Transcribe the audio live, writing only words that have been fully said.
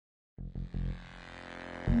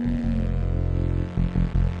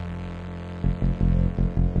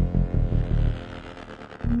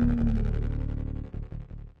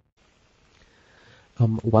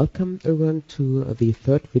Welcome everyone to the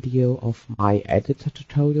third video of my editor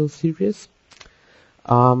tutorial series.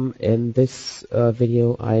 In this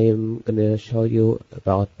video I'm gonna show you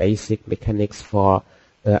about basic mechanics for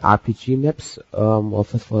RPG maps. Well,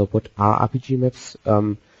 first of all, what are RPG maps?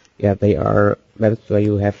 Yeah, they are maps where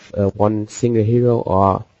you have one single hero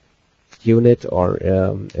or unit, or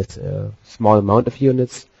it's a small amount of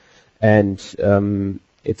units, and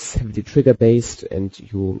it's heavily trigger based, and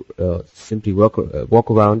you simply walk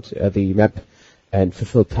around the map and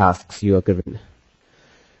fulfill tasks you are given.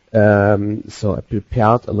 So I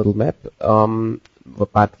prepared a little map,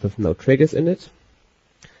 but with no triggers in it.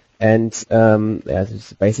 And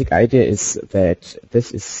the basic idea is that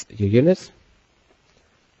this is your unit,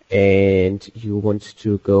 and you want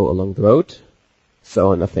to go along the road.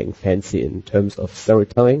 So nothing fancy in terms of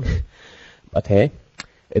storytelling, but hey,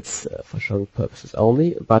 it's for showing purposes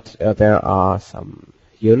only. But there are some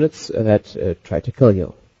units that try to kill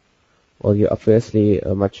you. Well, you're obviously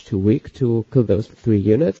much too weak to kill those 3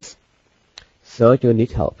 units, so you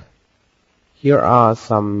need help. Here are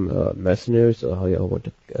some mercenaries, or how you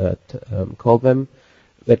want to call them,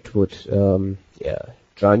 that would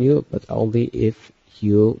join you, but only if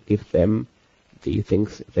you give them the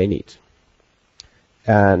things they need.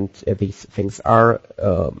 And these things are,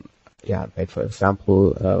 for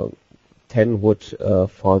example, 10 wood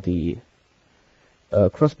for the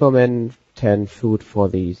crossbowmen, 10 food for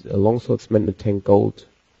the longswordsmen, and 10 gold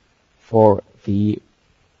for the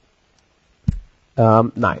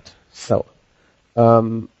knight. So,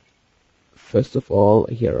 first of all,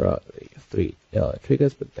 here are 3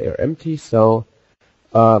 triggers, but they are empty. So,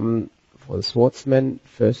 for the swordsman,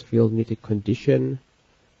 first we'll need a condition.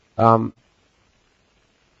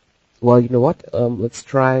 Well, you know what? Let's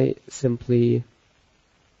try simply.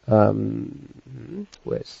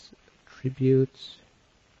 Where's tribute?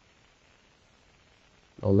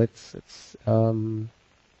 Oh, let's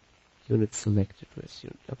unit selected. Where's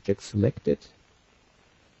unit object selected?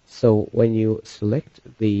 So when you select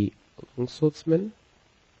the longswordsman,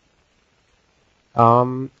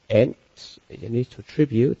 and you need to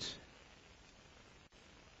tribute.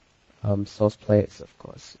 Source player is of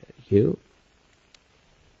course you.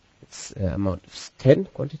 It's amount of 10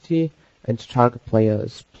 quantity, and target player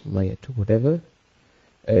is player 2, whatever.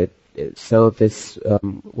 So this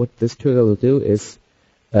what this trigger will do is,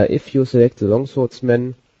 if you select the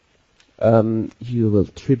longswordsman, you will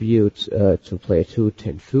tribute to player 2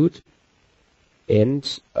 10 food,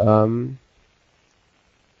 and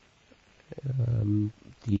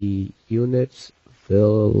the unit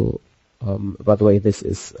will. By the way, this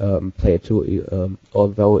is player 2,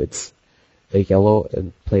 although it's yellow,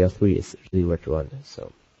 and player 3 is the red one,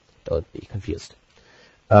 so don't be confused.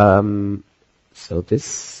 So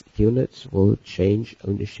this unit will change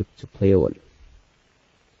ownership to player 1.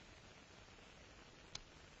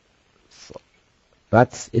 So,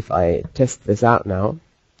 but if I test this out now,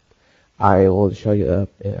 I will show you.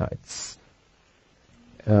 It's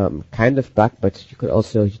kind of bug, but you could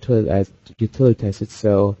also utilize it.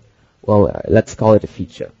 So, well, let's call it a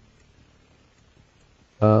feature.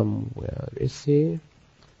 Where is he?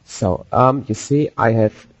 So, you see, I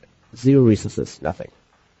have 0 resources, nothing.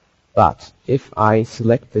 But if I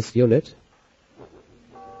select this unit,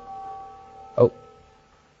 oh,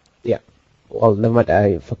 yeah. Well, never mind.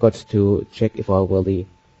 I forgot to check if I really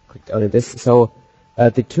clicked on this. So,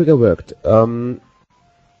 the trigger worked.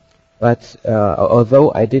 But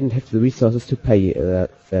although I didn't have the resources to pay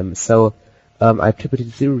them, so I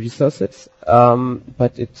attributed 0 resources.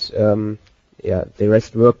 But it the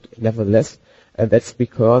rest worked nevertheless, and that's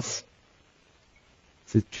because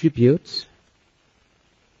the tribute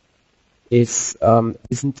is the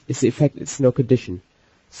effect. It's no condition.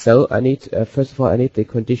 So I need first of all I need the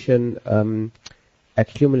condition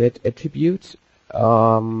accumulate attribute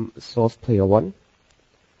source player 1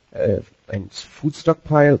 and food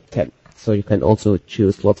stockpile 10. So you can also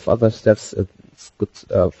choose lots of other steps. It's good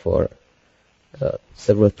for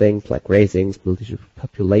several things like raisings, building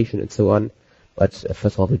population, and so on. But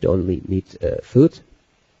first of all, we only need food.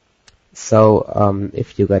 So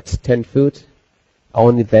if you get 10 food,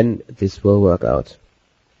 only then this will work out.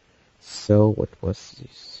 So what was the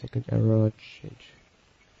second error? Change.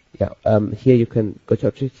 Yeah, here you can go to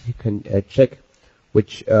objects. You can check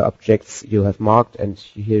which objects you have marked, and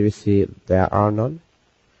here you see there are none.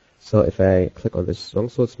 So if I click on this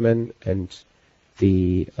longswordsman and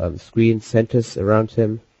the screen centers around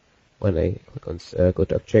him, when I click on go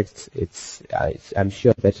to objects, I'm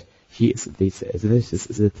sure that this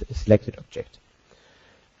is the selected object.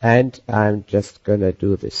 And I'm just gonna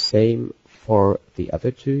do the same for the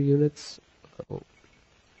other two units.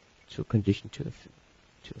 To condition to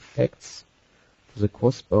effects. For the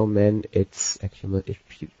crossbowman, it's accumulate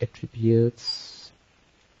attributes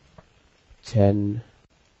 10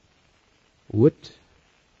 wood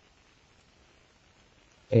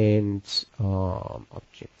and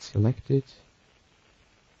object selected.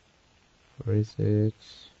 Where is it?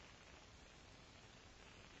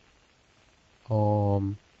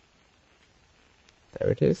 There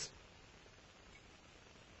it is.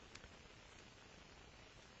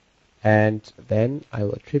 And then I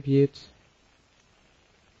will attribute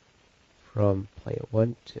from player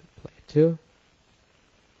 1 to player 2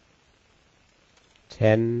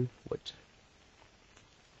 10 wood.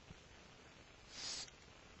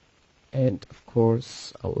 And of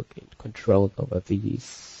course I will gain control over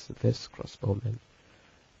this crossbowman.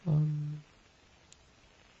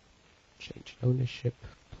 Change ownership,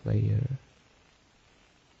 player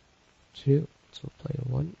 2 to player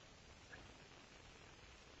 1.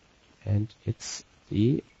 And it's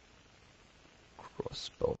the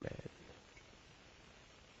crossbowman.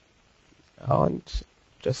 And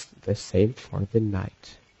just the same for the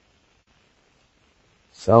knight.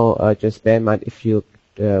 So just bear in mind, if you're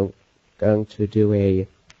going to do a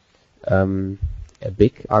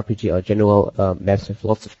big RPG or general maps with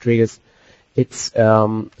lots of triggers, it's a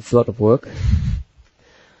lot of work.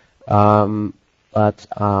 But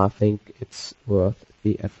I think it's worth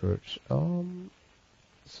the effort. So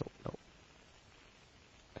no.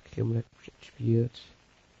 Accumulate attribute.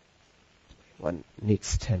 One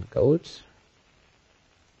needs 10 gold.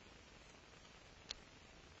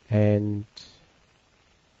 And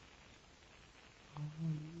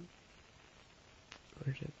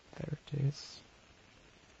where is it? There it is.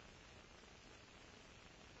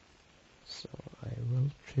 So I will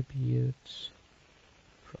attribute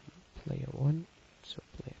from player 1 to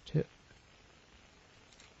player 2.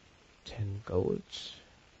 10 gold.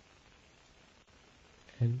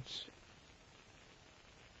 And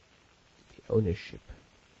the ownership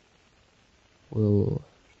will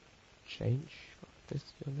change for this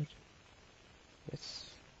unit. Yes.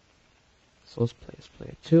 Source player is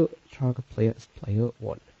player 2, target player is player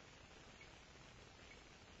 1.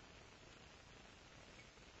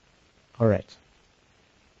 Alright.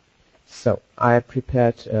 So I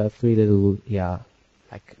prepared 3 little,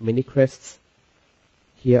 like mini quests.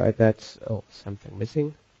 Here I got something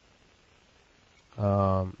missing.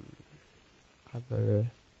 Other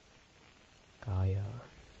Gaia.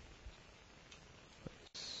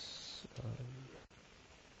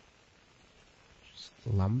 Just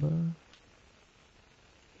lumber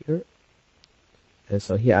here.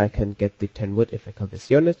 So here I can get the 10 wood if I call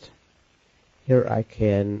this unit. Here I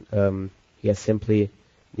can simply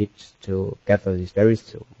need to gather these berries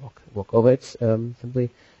to walk over it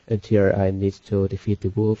simply, and here I need to defeat the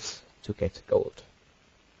wolves to get gold.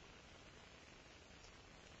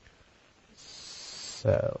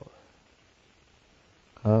 So,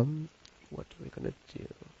 what are we gonna do?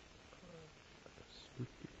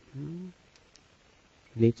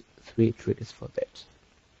 Need 3 triggers for that.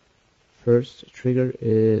 First trigger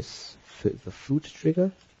is the food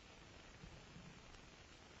trigger.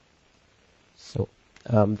 So,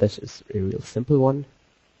 this is a real simple one.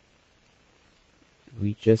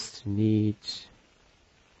 We just need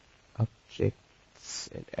objects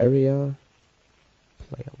and area,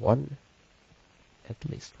 player 1. At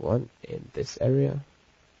least 1 in this area.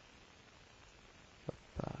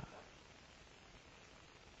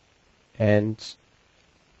 And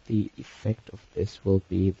the effect of this will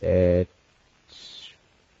be that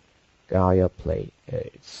Gaia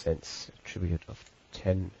sends a tribute of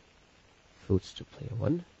 10 foods to player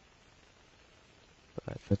 1.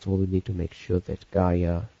 But first of all, we need to make sure that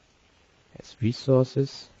Gaia has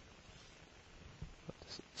resources.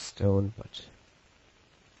 Not stone, but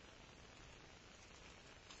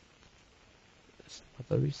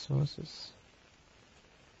other resources.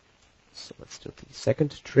 So let's do the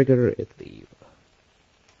second trigger, the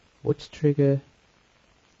wood trigger.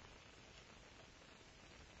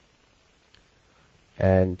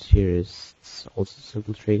 And here is also a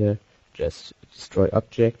simple trigger. Just destroy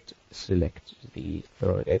object, select the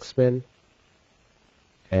throwing X-Men,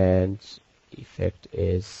 and effect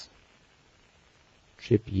is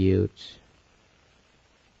tribute.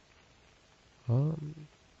 What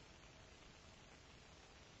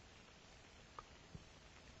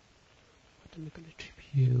am I going to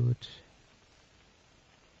tribute?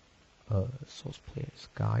 Source player is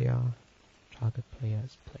Gaia, target player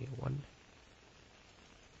is player 1.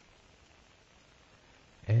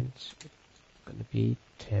 and it's gonna be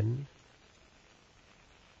 10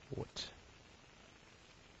 wood.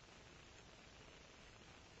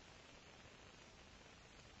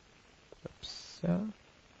 Oops, so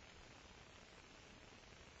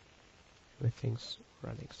everything's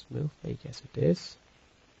running smoothly. Yes, it is.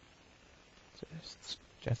 So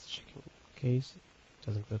just checking in case it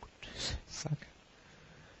doesn't look suck.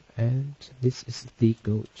 And this is the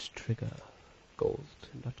gold trigger. Gold,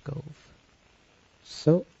 not gold.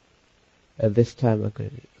 So this time I'm going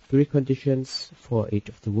to do 3 conditions for each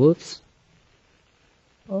of the wolves.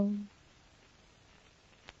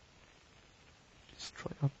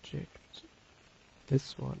 Destroy object.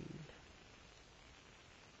 This one.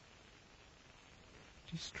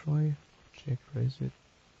 Destroy object. Where is it?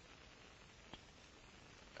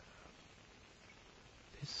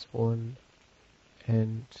 This one.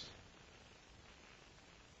 And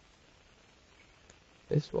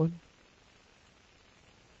this one.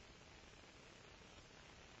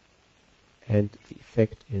 And the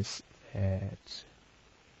effect is that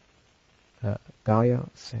Gaia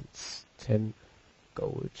sends 10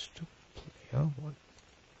 gold to player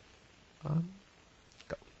 1.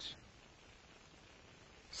 Gold.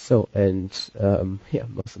 So, and yeah,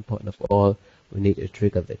 most important of all, we need a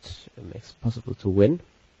trigger that makes it possible to win.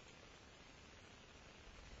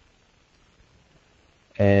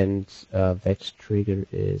 And that trigger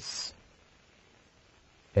is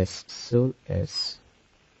as soon as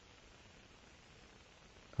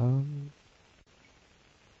let's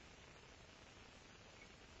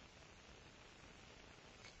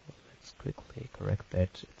quickly correct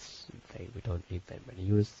that. We don't need that many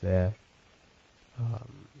units there.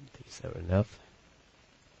 These are enough.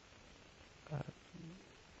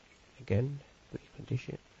 Again,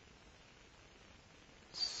 precondition.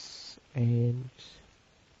 And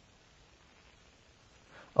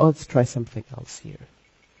let's try something else here.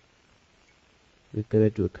 We're gonna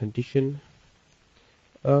do a condition.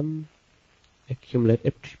 Accumulate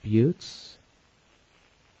attributes.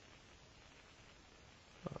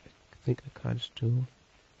 I think I can't do.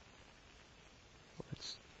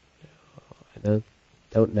 I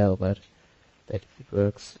don't know, but that if it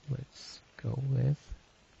works, let's go with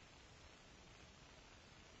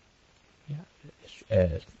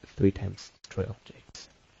 3 times destroy objects.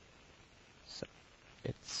 So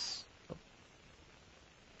it's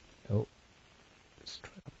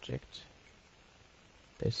destroy object.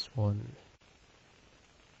 This one.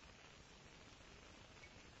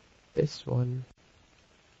 This one.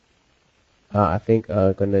 I think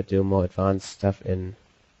I'm gonna do more advanced stuff in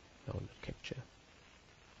not capture.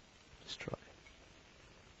 Destroy.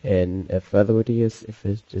 And further ideas, if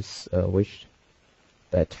it is wished.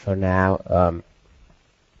 But for now,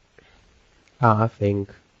 I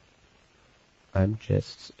think I'm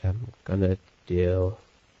just gonna do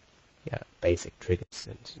basic triggers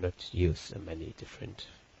and not use many different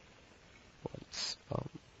ones.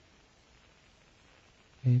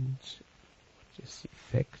 And what is the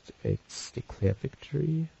effect? It's declare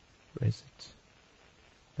victory. Where is it?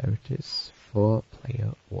 There it is for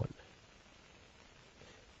player 1.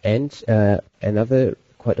 And another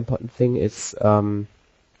quite important thing is,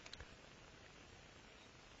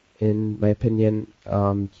 in my opinion,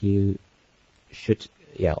 you should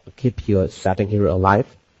keep your starting hero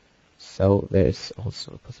alive. So there's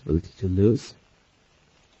also a possibility to lose.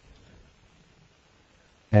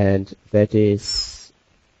 And that is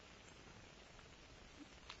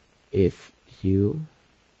if you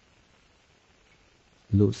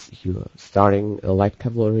lose your starting light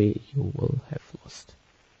cavalry, you will have lost.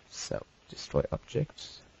 So destroy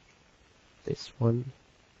objects. This one.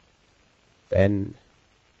 Then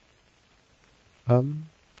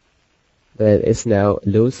there is now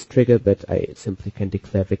lose trigger, but I simply can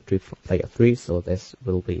declare victory for player 3, so this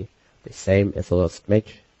will be the same as the last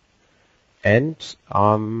match. And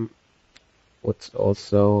what's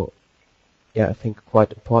also I think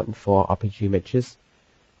quite important for RPG matches,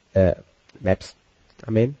 maps.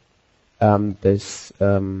 I mean, this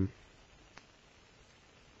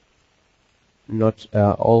not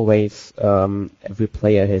always every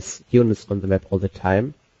player has units on the map all the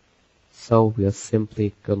time. So we are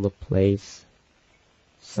simply gonna place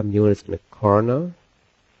some units in the corner.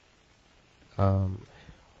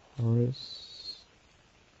 Horse,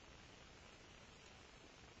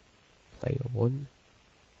 player 1,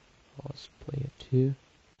 horse player 2,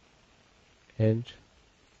 and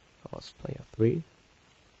horse player 3.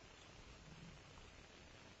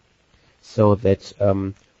 So that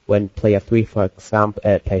when player 3, for example,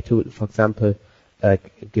 player 2, for example,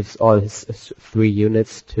 gives all his 3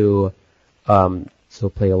 units to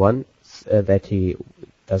player 1, that he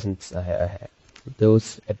doesn't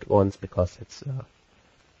those at once because it's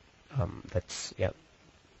that's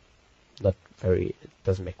not very, it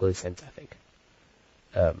doesn't make really sense, I think.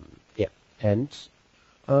 And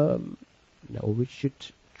now we should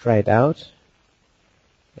try it out.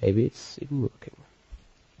 Maybe it's even working.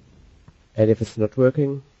 And if it's not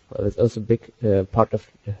working, well, it's also a big part of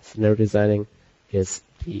scenario designing is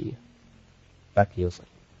the bug using.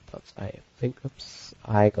 But I think,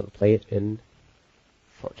 I gotta play it in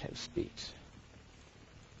 4 times speed.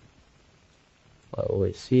 Well,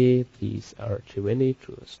 we see these are too many,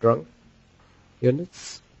 too strong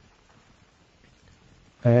units.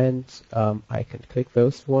 And I can click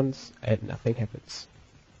those ones and nothing happens.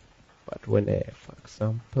 But when for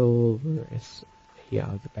example, here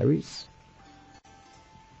are the berries.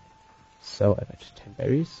 So I got 10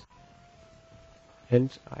 berries.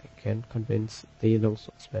 And I can convince the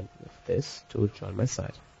longswordsman with this to join my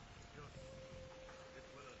side.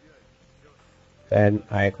 Then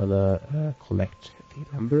I'm gonna collect the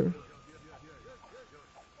lumber.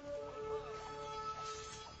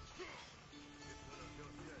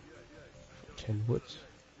 For 10 wood.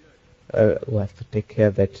 We'll have to take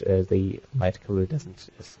care that the light cavalry doesn't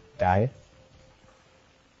die.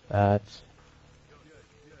 But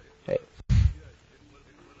hey,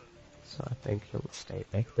 so I think he'll stay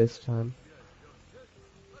back this time.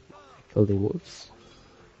 Kill the wolves.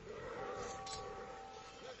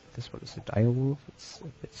 This one is a dire wolf. It's a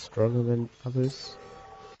bit stronger than others.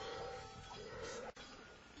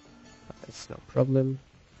 But that's no problem.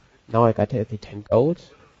 Now I got the 10 gold.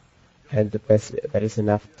 And the best, that is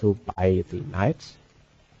enough to buy the knight.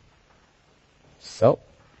 So.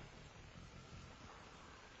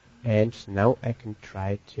 And now I can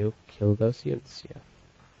try to kill those units here.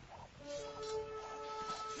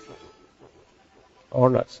 Or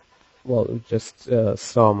not. Well, we just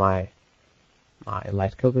saw my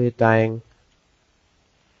light cavalry dying.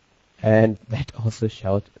 And that also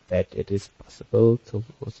showed that it is possible to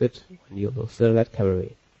lose it when you lose the light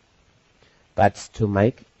cavalry. But to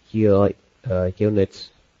make your unit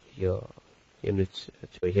to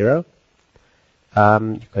a hero,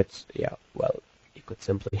 you could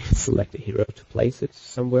simply select a hero to place it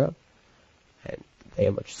somewhere, and they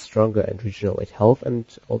are much stronger and regenerate health and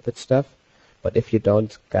all that stuff. But if you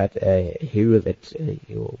don't get a hero that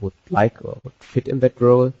you would like or would fit in that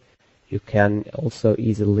role, you can also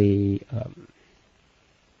easily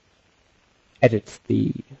edit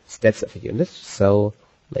the stats of a unit. So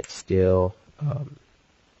let's do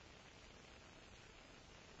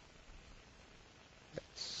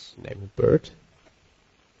let's name a bird,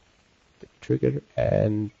 the trigger,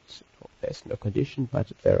 and there's no condition,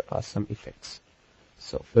 but there are some effects.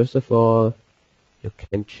 So first of all, you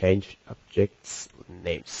can change objects'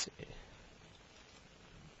 names,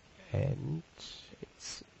 and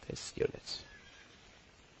it's this unit.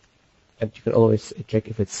 And you can always check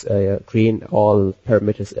if it's green, all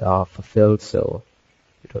parameters are fulfilled, so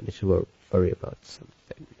you don't need to worry about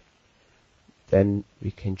something. Then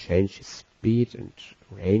we can change his speed and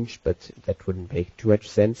range, but that wouldn't make too much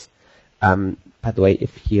sense. By the way,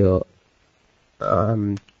 if you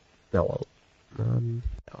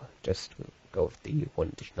just go with the 1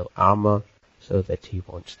 additional armor so that he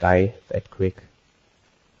won't die that quick.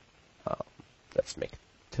 Let's make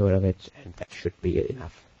 2 of it, and that should be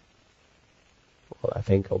enough. Well, I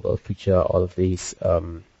think I will feature all of these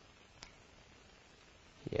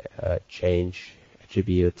change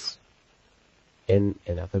attributes in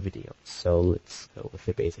another video. So let's go with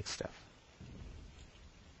the basic stuff.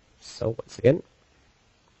 So once again,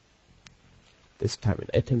 this time in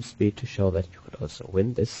item speed to show that you could also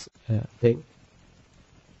win this thing.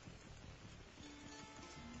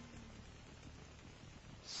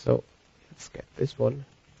 So let's get this one.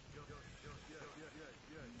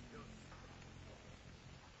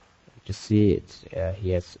 You see it, he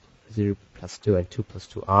has 0+2 and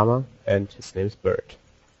 2+2 armor, and his name is Bird.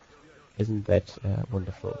 Isn't that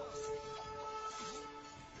wonderful?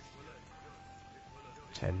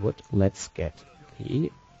 10 wood. Let's get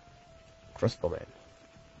the crossbowman.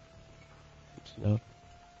 No,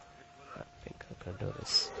 I think I can do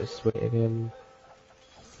this way again.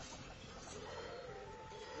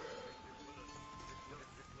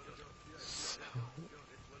 So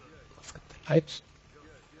let's get the light,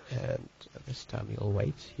 and this time we'll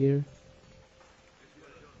wait here.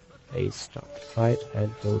 They stop the fight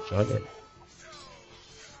and we'll join in.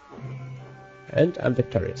 And I'm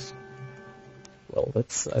victorious. Well,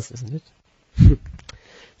 that's nice, isn't it?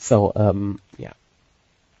 So,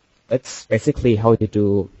 that's basically how you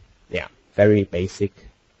do, very basic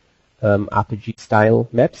RPG style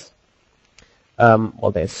maps.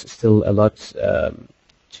 Well, there's still a lot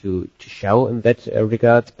to show in that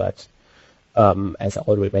regard, but as I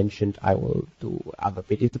already mentioned, I will do other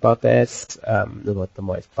videos about this, about the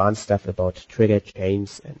more advanced stuff, about trigger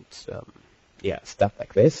chains and yeah, stuff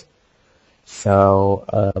like this. So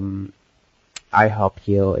I hope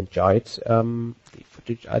you enjoyed the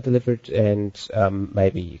footage I delivered, and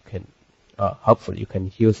maybe you can, hopefully you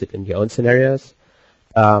can use it in your own scenarios.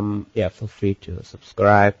 Yeah, feel free to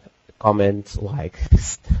subscribe, comment, like,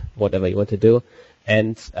 whatever you want to do.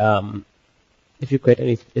 And if you create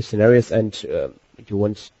any scenarios and you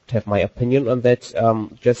want to have my opinion on that,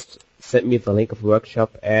 just send me the link of the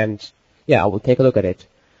workshop, and yeah, I will take a look at it.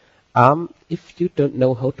 If you don't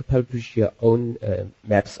know how to publish your own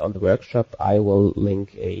maps on the workshop, I will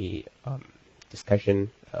link a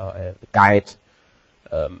discussion, a guide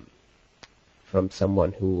from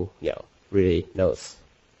someone who really knows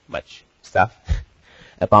much stuff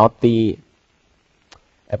about the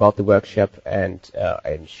workshop, and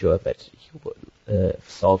I'm sure that you will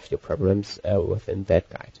solve your problems within that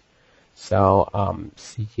guide. So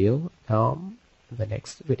see you in the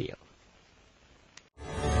next video.